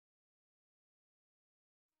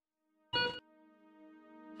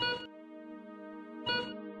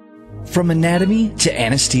From anatomy to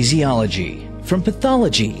anesthesiology, from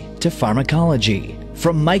pathology to pharmacology,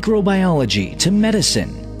 from microbiology to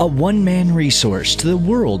medicine, a one-man resource to the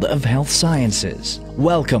world of health sciences.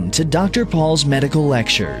 Welcome to Dr. Paul's Medical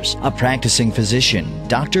Lectures. A practicing physician,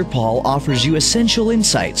 Dr. Paul offers you essential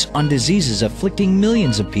insights on diseases afflicting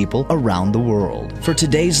millions of people around the world. For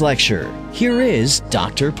today's lecture, here is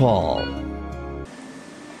Dr. Paul.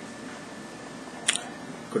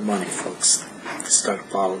 Good morning, folks. This is Dr.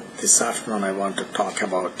 Paul. This afternoon I want to talk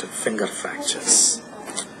about finger fractures.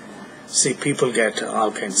 See, people get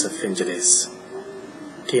all kinds of injuries.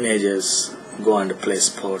 Teenagers go and play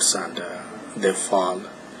sports and they fall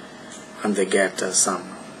and they get some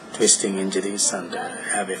twisting injuries and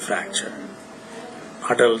have a fracture.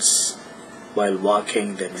 Adults, while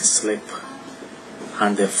walking, they may slip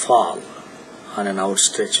and they fall on an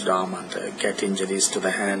outstretched arm and get injuries to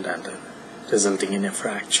the hand and resulting in a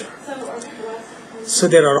fracture. So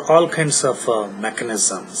there are all kinds of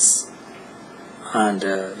mechanisms and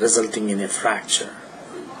resulting in a fracture.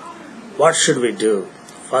 What should we do?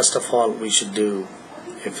 First of all, we should do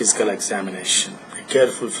a physical examination, a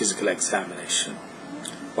careful physical examination.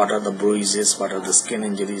 What are the bruises? What are the skin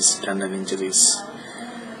injuries, tendon injuries?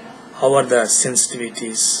 How are the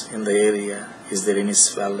sensitivities in the area? Is there any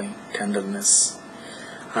swelling, tenderness?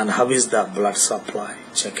 And how is the blood supply?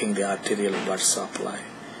 Checking the arterial blood supply,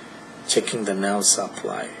 checking the nerve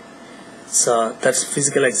supply. So that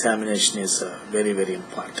physical examination is very, very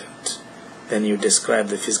important. Then you describe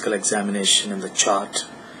the physical examination in the chart,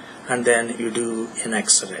 and then you do an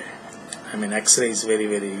X-ray. X-ray is very,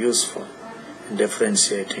 very useful in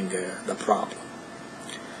differentiating the problem.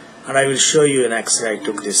 And I will show you an X-ray I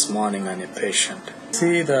took this morning on a patient.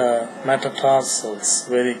 See the metatarsals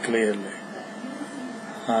very clearly,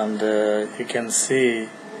 and you can see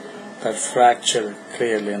that fracture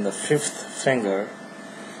clearly in the fifth finger.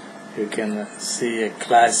 You can see a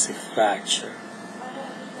classic fracture.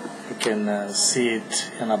 You can see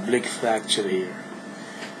it an oblique fracture here,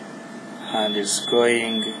 and it's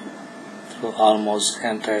going through almost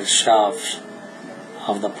entire shaft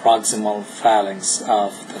of the proximal phalanx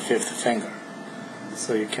of the fifth finger.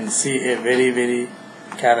 So you can see a very, very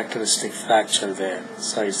characteristic fracture there.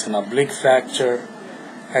 So it's an oblique fracture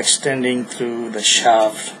extending through the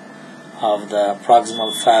shaft of the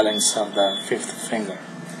proximal phalanx of the fifth finger.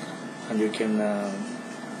 And you can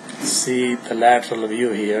see the lateral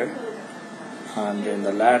view here, and in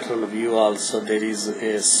the lateral view also there is a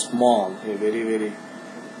very, very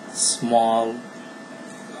small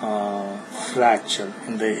fracture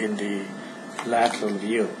in the lateral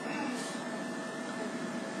view.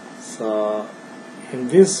 So in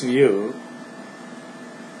this view,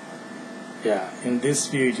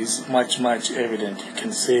 it is much evident. You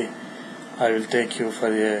can see, I will take you for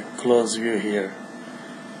a close view here.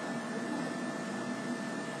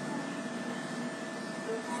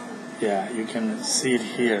 You can see it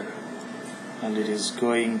here, and it is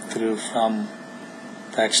going through from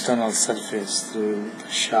the external surface through the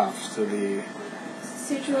shaft to the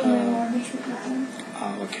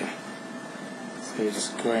okay. So it is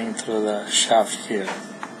going through the shaft here.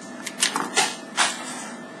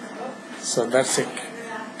 So that's a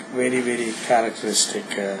very, very characteristic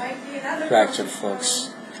fracture,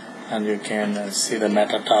 folks. And you can see the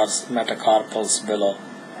metacarpals below.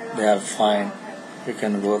 They are fine. You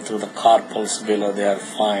can go through the carpals below, they are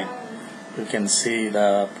fine. You can see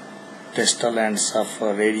the distal ends of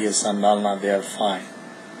radius and ulna, they are fine.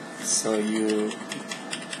 So you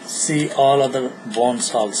see all other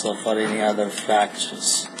bones also for any other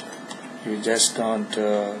fractures. You just don't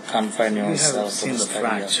confine yourself to the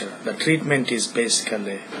fracture. The treatment is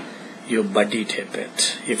basically you buddy tape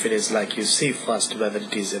it. If it is like, you see first whether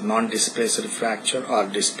it is a non-displaced fracture or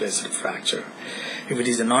displaced fracture. If it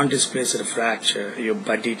is a non-displaced fracture, you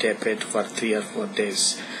buddy tape it for 3 or 4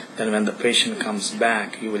 days. Then when the patient comes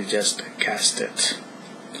back, you will just cast it.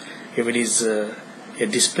 If it is a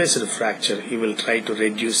displaced fracture, you will try to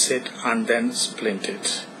reduce it and then splint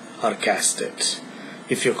it or cast it.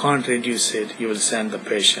 If you can't reduce it, you will send the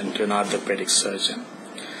patient to an orthopedic surgeon.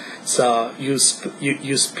 So you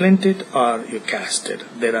splint it or you cast it.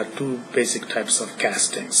 There are 2 basic types of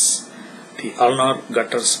castings: the ulnar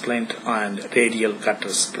gutter splint and radial gutter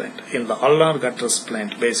splint. In the ulnar gutter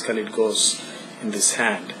splint, basically it goes in this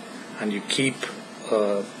hand, and you keep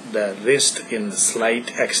the wrist in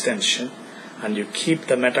slight extension, and you keep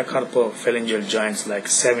the metacarpophalangeal joints like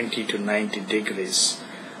 70 to 90 degrees,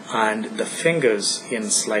 and the fingers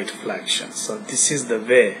in slight flexion. So this is the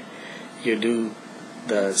way you do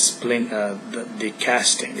the splint, the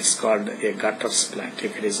casting. It's called a gutter splint.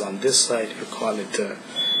 If it is on this side, you call it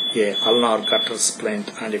a ulnar gutter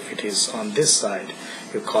splint, and if it is on this side,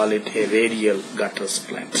 you call it a radial gutter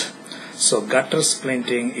splint. So gutter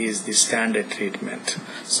splinting is the standard treatment.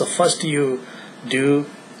 So first you do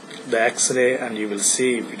the X-ray and you will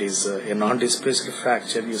see if it is a non-displaced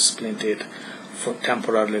fracture. You splint it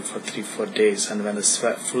temporarily for 3-4 days, and when the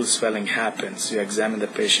full swelling happens, you examine the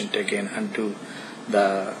patient again and do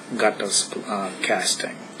the gutter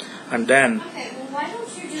casting. And then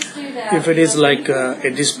if it is like a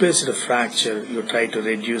displaced fracture, you try to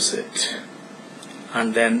reduce it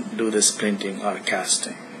and then do the splinting or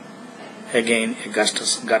casting. Again, a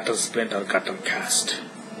gutter splint or gutter cast.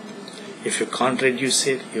 If you can't reduce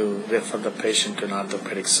it, you refer the patient to an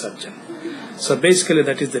orthopedic surgeon. So basically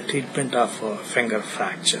that is the treatment of finger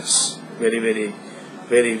fractures.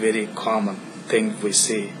 Very common thing we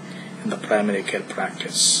see in the primary care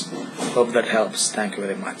practice. Hope that helps. Thank you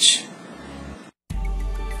very much.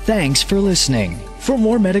 Thanks for listening. For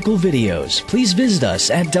more medical videos, please visit us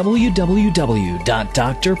at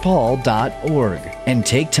www.drpaul.org and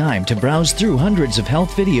take time to browse through hundreds of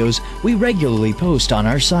health videos we regularly post on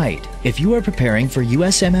our site. If you are preparing for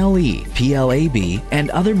USMLE, PLAB,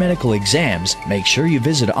 and other medical exams, make sure you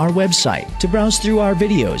visit our website to browse through our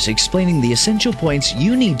videos explaining the essential points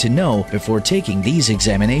you need to know before taking these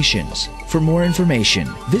examinations. For more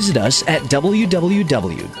information, visit us at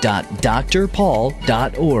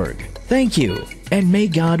www.drpaul.org. Thank you, and may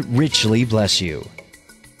God richly bless you.